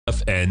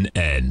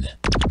TFNN,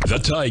 the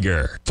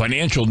Tiger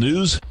Financial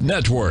News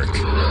Network.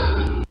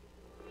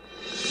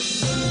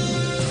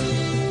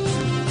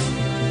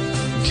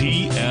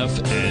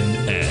 TFNN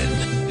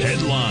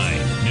Headline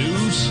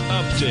News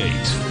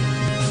Update.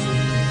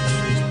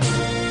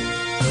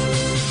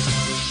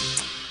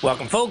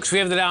 Welcome, folks. We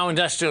have the Dow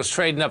Industrials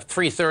trading up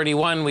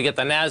 331. We get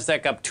the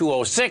NASDAQ up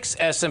 206.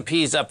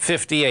 S&P's up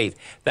 58.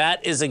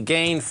 That is a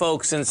gain,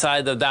 folks,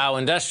 inside the Dow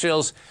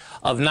Industrials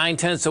of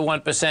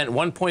 0.9%,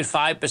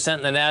 1.5%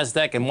 in the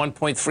NASDAQ, and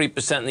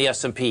 1.3% in the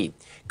S&P.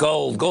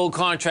 Gold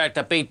contract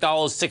up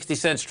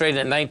 $8.60, trading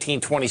at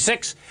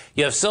 $19.26.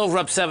 You have silver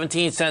up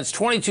 17 cents,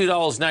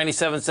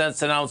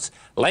 $22.97 an ounce.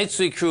 Light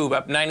sweet crude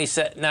up 90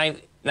 cents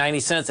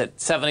at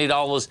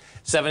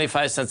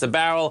 $70.75 a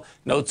barrel.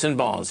 Notes and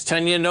bonds.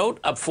 10-year note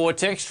up 4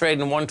 ticks,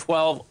 trading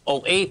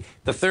 112.08.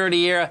 The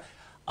 30-year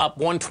up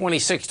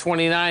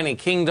 126.29, and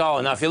King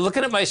dollar. Now, if you're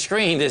looking at my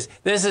screen, this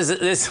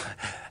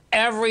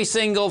every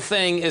single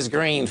thing is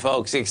green,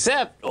 folks,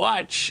 except,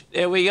 watch,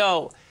 there we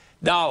go,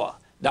 dollar.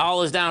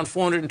 Dollar's down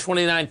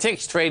 429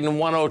 ticks, trading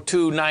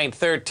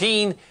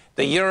 102.913.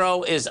 The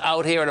euro is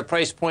out here at a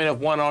price point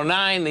of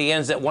 109. The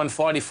yen's at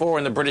 144,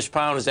 and the British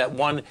pound is at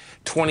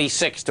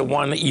 126 to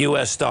 1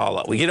 U.S.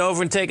 dollar. We get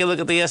over and take a look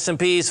at the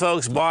S&Ps,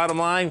 folks. Bottom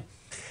line,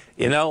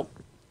 you know,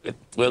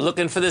 we're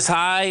looking for this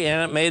high,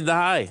 and it made the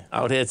high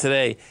out here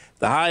today.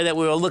 The high that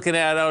we were looking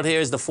at out here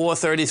is the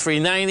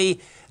 433.90,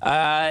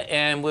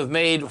 and we've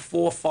made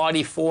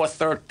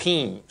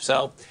 444.13.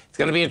 So it's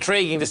going to be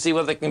intriguing to see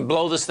whether they can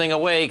blow this thing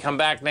away, come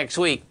back next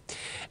week.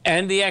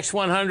 And the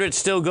X100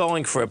 still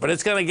going for it, but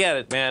it's going to get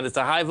it, man. It's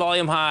a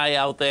high-volume high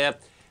out there.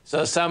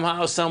 So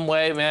somehow, some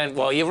way, man,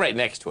 well, you're right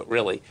next to it,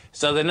 really.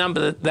 So the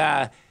number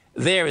that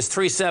there is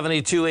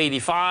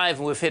 372.85, and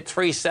we've hit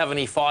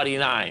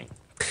 370.49.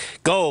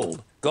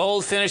 Gold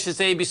finished its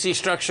ABC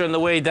structure on the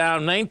way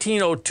down.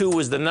 1902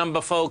 was the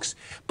number, folks.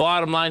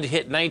 Bottom line, to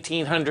hit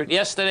 1900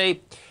 yesterday.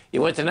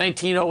 You went to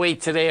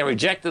 1908 today, a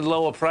rejected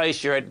lower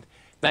price. You're at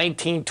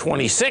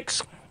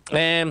 1926.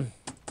 And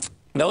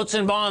notes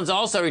and bonds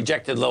also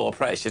rejected lower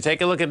price. You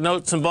take a look at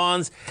notes and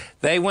bonds.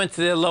 They went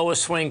to their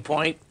lowest swing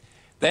point.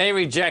 They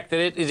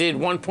rejected it. They did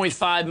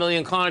 1.5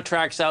 million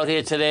contracts out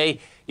here today.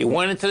 You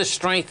went into the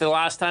strength the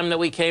last time that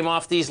we came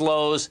off these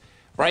lows.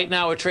 Right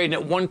now we're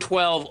trading at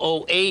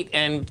 112.08,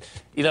 and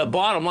you know,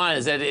 bottom line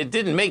is that it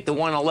didn't make the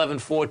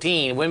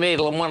 111.14. We made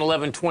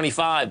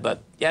 111.25,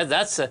 but yeah,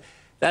 that's a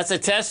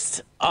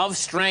test of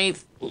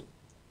strength.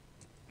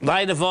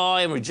 Lighter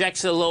volume,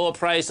 rejects the lower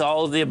price,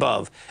 all of the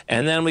above.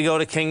 And then we go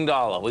to King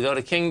Dollar. We go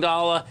to King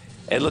Dollar.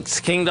 It looks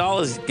King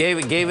Dollar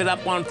gave it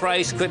up on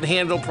price, couldn't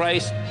handle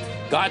price,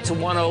 got to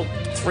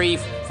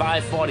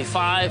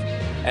 103.545,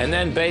 and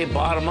then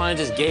bottom line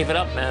just gave it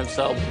up, man.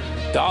 So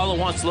dollar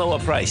wants lower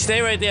price.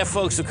 Stay right there,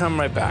 folks. We'll come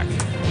right back.